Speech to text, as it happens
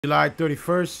July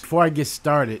 31st. Before I get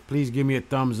started, please give me a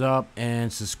thumbs up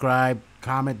and subscribe,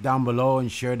 comment down below,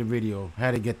 and share the video. I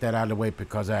had to get that out of the way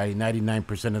because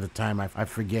 99% of the time I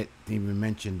forget to even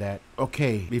mention that.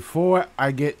 Okay, before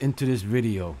I get into this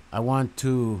video, I want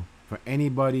to, for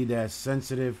anybody that's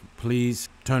sensitive, please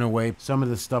turn away. Some of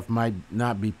the stuff might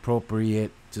not be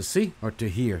appropriate to see or to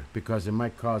hear because it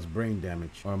might cause brain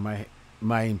damage or might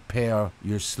impair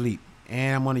your sleep.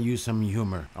 And I'm going to use some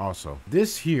humor also.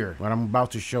 This here, what I'm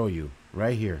about to show you,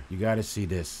 right here, you got to see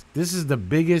this. This is the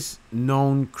biggest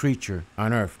known creature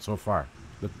on Earth so far.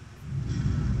 Look.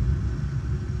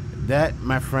 That,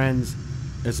 my friends,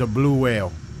 is a blue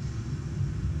whale.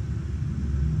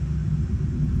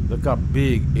 Look how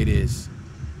big it is.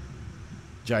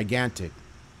 Gigantic.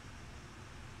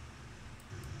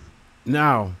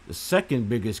 Now, the second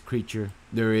biggest creature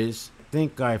there is, I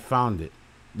think I found it.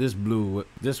 This one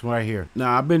right here.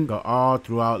 Now, I've been all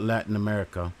throughout Latin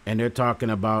America, and they're talking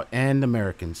about, and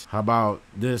Americans, how about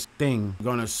this thing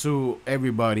gonna sue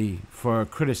everybody for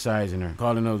criticizing her,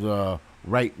 calling her the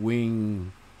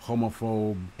right-wing,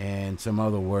 homophobe, and some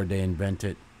other word they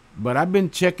invented. But I've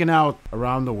been checking out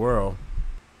around the world,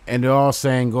 and they're all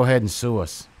saying, go ahead and sue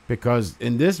us. Because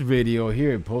in this video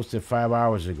here, posted 5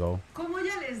 hours ago. Como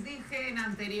ya les dije en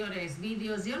anteriores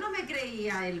vídeos, yo no me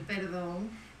creía el perdón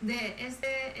de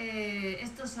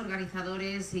estos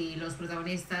organizadores y los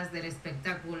protagonistas del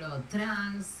espectáculo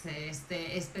trans,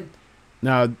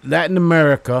 Now, Latin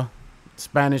America,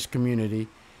 Spanish community,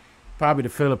 probably the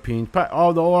Philippines,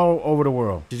 all over the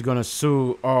world. She's gonna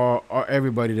sue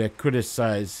everybody that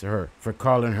criticized her for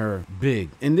calling her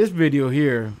big. In this video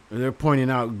here, they're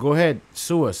pointing out, go ahead,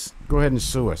 sue us. Go ahead and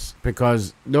sue us,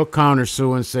 because they'll counter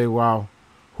sue and say, wow,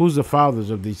 who's the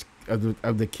fathers of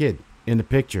the kid in the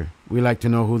picture? We like to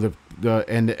know who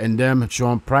and them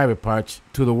showing private parts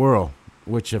to the world,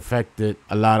 which affected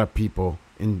a lot of people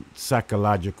in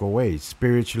psychological ways,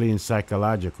 spiritually and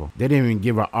psychological. They didn't even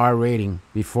give an R rating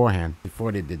beforehand,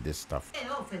 before they did this stuff.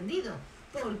 Ofendido,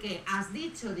 porque has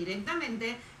dicho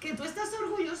directamente que tú estás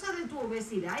orgullosa de tu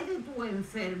obesidad y de tu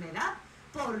enfermedad.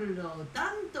 Por lo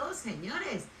tanto,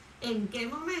 señores, ¿en qué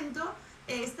momento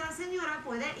esta señora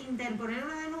puede interponer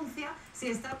una denuncia si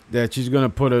está... That she's going to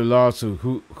put a lawsuit.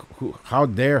 How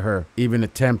dare her even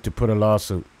attempt to put a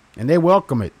lawsuit? And they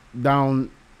welcome it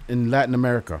down in Latin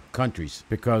America countries,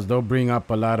 because they'll bring up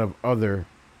a lot of other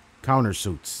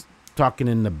countersuits, talking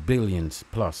in the billions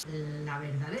plus. La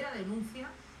verdadera denuncia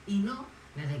y no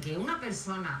la de que una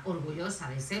persona orgullosa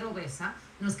de ser obesa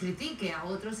nos critique a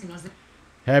otros y nos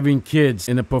having kids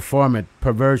in a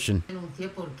perversion. Denuncie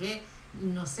porque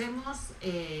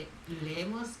le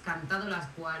hemos cantado las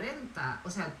 40. O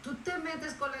sea, tú te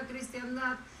metes con la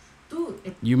cristiandad.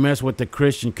 You mess with the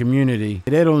Christian community.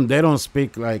 They don't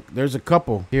speak like, there's a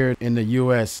couple here in the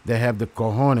US that have the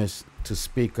cojones to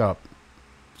speak up.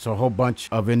 So a whole bunch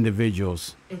of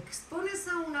individuals. Expones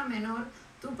a una menor,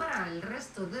 tú para el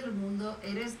resto del mundo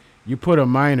eres... You put a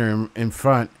minor in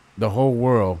front the whole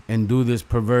world and do this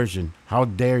perversion. How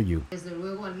dare you? Desde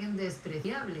luego alguien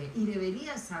despreciable, y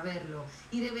deberías saberlo,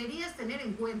 y deberías tener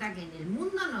en cuenta que en el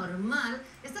mundo normal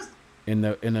estas in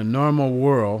a normal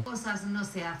world, cosas no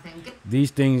se hacen.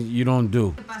 These things you don't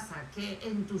do. ¿Qué pasa? Que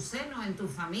en tu seno, en tu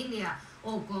familia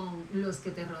o con los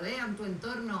que te rodean, tu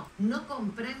entorno, no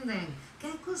comprenden que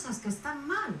hay cosas que están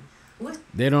mal.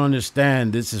 They don't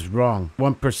understand this is wrong.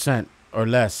 1% or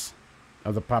less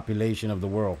of the population of the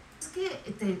world. Es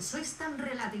que sois tan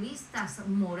relativistas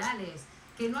morales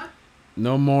que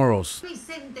no morals. habéis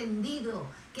entendido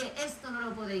que esto no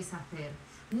lo podéis hacer.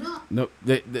 No,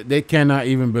 they cannot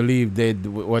even believe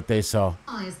what they saw.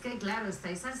 No, es que claro,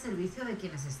 estáis al servicio de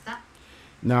quienes están.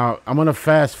 Now, I'm going to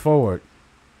fast forward.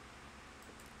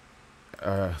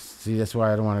 See, that's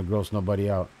why I don't want to gross nobody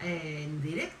out. En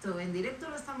directo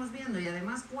lo estamos viendo, y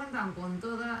además cuentan con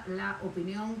toda la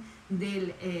opinión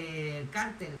del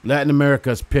cártel. Latin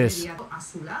America's pissed. A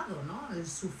su lado, ¿no? En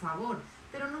su favor.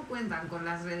 Pero no cuentan con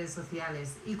las redes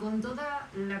sociales y con toda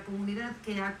la comunidad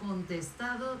que ha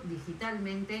contestado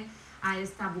digitalmente a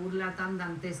esta burla tan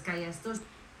dantesca y a estos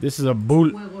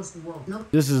juegos woke, ¿no?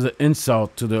 This is an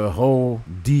insult to the whole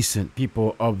decent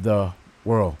people of the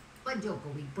world.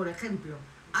 Djokovic, por ejemplo,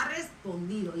 ha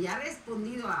respondido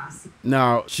a...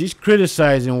 Now, she's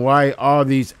criticizing why all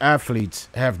these athletes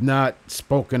have not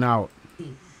spoken out.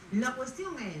 La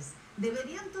cuestión es,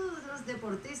 ¿deberían todos los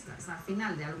deportistas al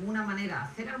final de alguna manera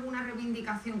hacer alguna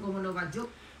reivindicación como lo va Djokovic?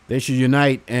 They should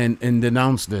unite and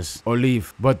denounce this or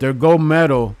leave. But their gold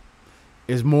medal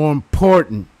is more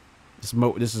important.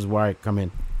 This is why I come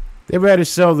in. They'd rather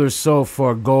sell their soul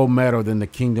for a gold medal than the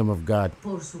kingdom of God.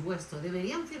 Por supuesto.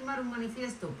 ¿Deberían firmar un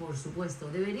manifiesto? Por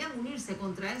supuesto. ¿Deberían unirse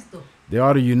contra esto? They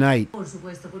ought to unite. Por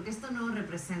supuesto, porque esto no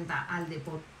representa al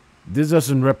deporte. This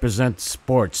doesn't represent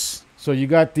sports. So you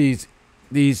got these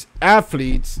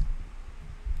athletes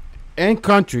and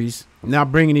countries now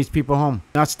bringing these people home,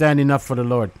 not standing up for the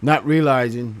Lord, not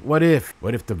realizing, what if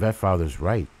the vet father's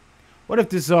right? What if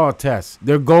this is all a test?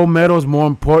 Their gold medal is more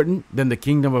important than the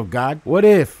kingdom of God? What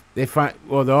if they find,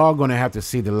 well, they're all going to have to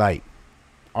see the light,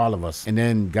 all of us. And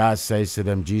then God says to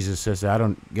them, Jesus says, I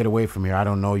don't, get away from here. I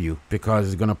don't know you, because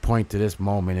it's going to point to this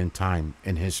moment in time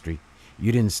in history.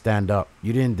 You didn't stand up.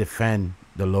 You didn't defend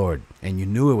the Lord, and you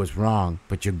knew it was wrong,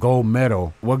 but your gold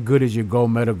medal, what good is your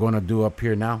gold medal going to do up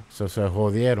here now? So se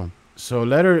jodieron. So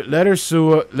let her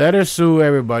sue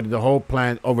everybody, the whole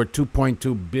planet, over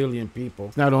 2.2 billion people.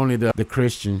 It's not only the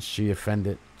Christians she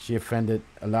offended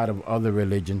a lot of other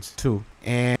religions too.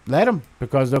 And let them,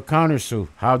 because they'll countersue.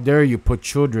 How dare you put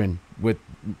children with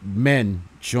men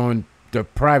showing their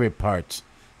private parts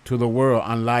to the world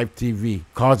on live TV,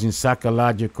 causing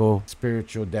psychological,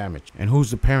 spiritual damage. And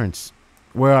who's the parents?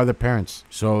 Where are the parents?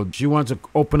 So she wants to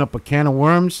open up a can of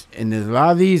worms, and a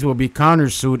lot of these will be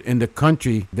countersued in the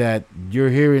country that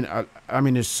you're hearing. I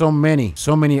mean, there's so many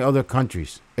other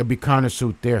countries. It'll be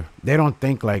countersued there. They don't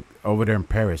think like over there in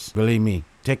Paris. Believe me.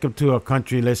 Take them to a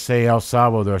country, let's say El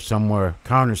Salvador or somewhere,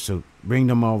 countersuit. Bring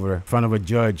them over in front of a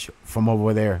judge from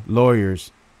over there,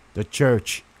 lawyers, the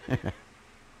church.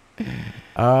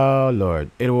 Oh,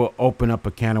 Lord. It will open up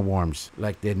a can of worms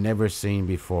like they'd never seen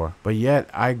before. But yet,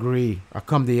 I agree. How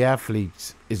come the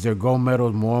athletes, is their gold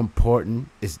medal more important?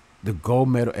 Is the gold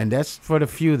medal, and that's for the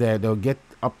few that they'll get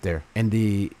up there. And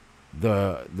the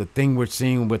thing we're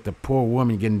seeing with the poor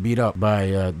woman getting beat up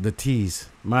by the T's,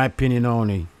 my opinion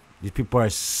only, these people are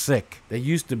sick. They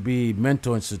used to be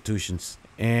mental institutions.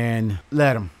 And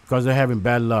let them, because they're having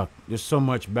bad luck. There's so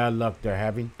much bad luck they're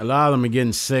having. A lot of them are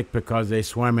getting sick because they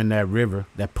swam in that river,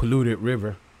 that polluted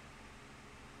river.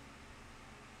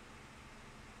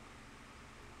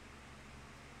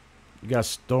 You got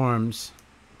storms,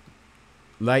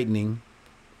 lightning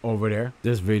over there.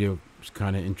 This video is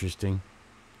kind of interesting,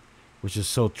 which is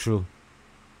so true.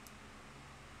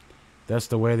 That's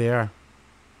the way they are.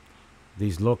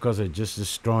 These locals are just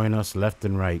destroying us left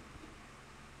and right.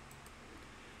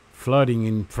 Flooding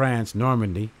in France,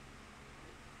 Normandy.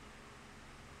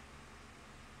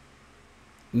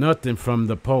 Nothing from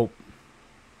the Pope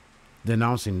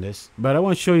denouncing this. But I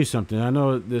want to show you something. I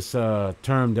know this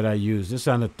term that I use. This is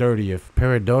on the 30th.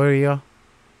 Pareidolia,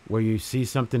 where you see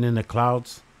something in the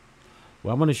clouds.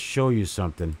 Well, I'm going to show you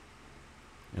something.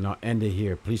 And I'll end it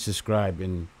here. Please subscribe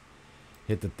and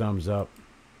hit the thumbs up.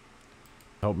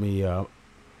 Help me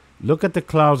look at the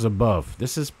clouds above.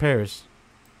 This is Paris.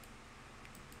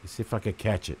 Let's see if I could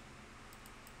catch it.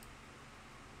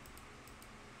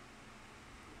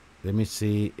 Let me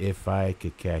see if I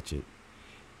could catch it.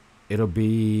 It'll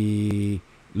be,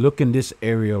 look in this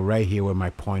area right here where my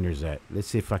pointer's at. Let's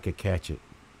see if I could catch it.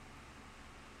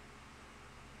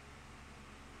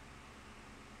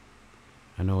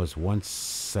 I know it's 1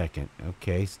 second.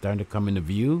 Okay, starting to come into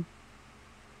view.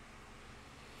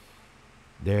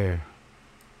 There.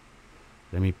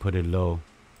 Let me put it low.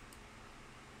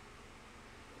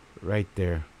 Right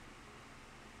there.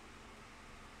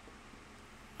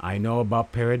 I know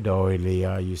about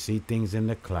pareidolia. You see things in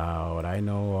the cloud. I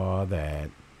know all that.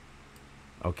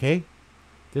 Okay?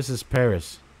 This is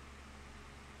Paris.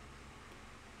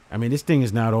 I mean, this thing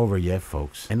is not over yet,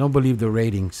 folks. And don't believe the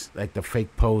ratings, like the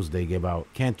fake posts they give out.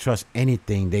 Can't trust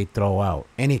anything they throw out.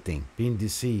 Anything. Being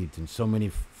deceived in so many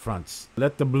fronts.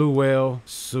 Let the blue whale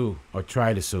sue, or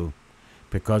try to sue,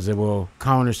 because it will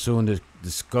countersue in the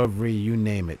discovery, you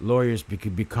name it. Lawyers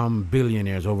could become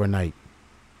billionaires overnight,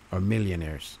 or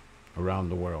millionaires around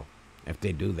the world if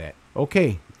they do that.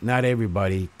 Okay, not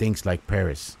everybody thinks like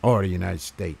Paris or the United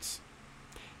States.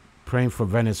 Praying for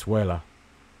Venezuela.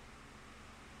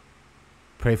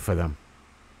 Pray for them.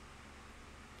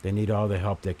 They need all the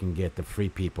help they can get, the free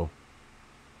people.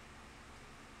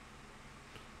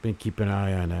 Been keeping an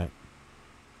eye on that.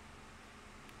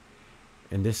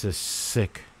 And this is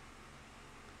sick.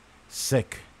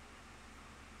 Sick.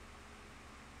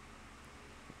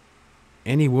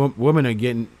 Any women are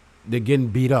getting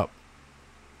beat up.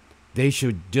 They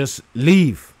should just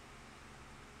leave.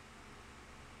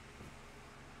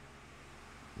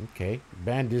 Okay,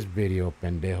 ban this video,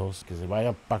 pendejos, que se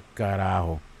vaya pa'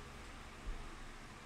 carajo.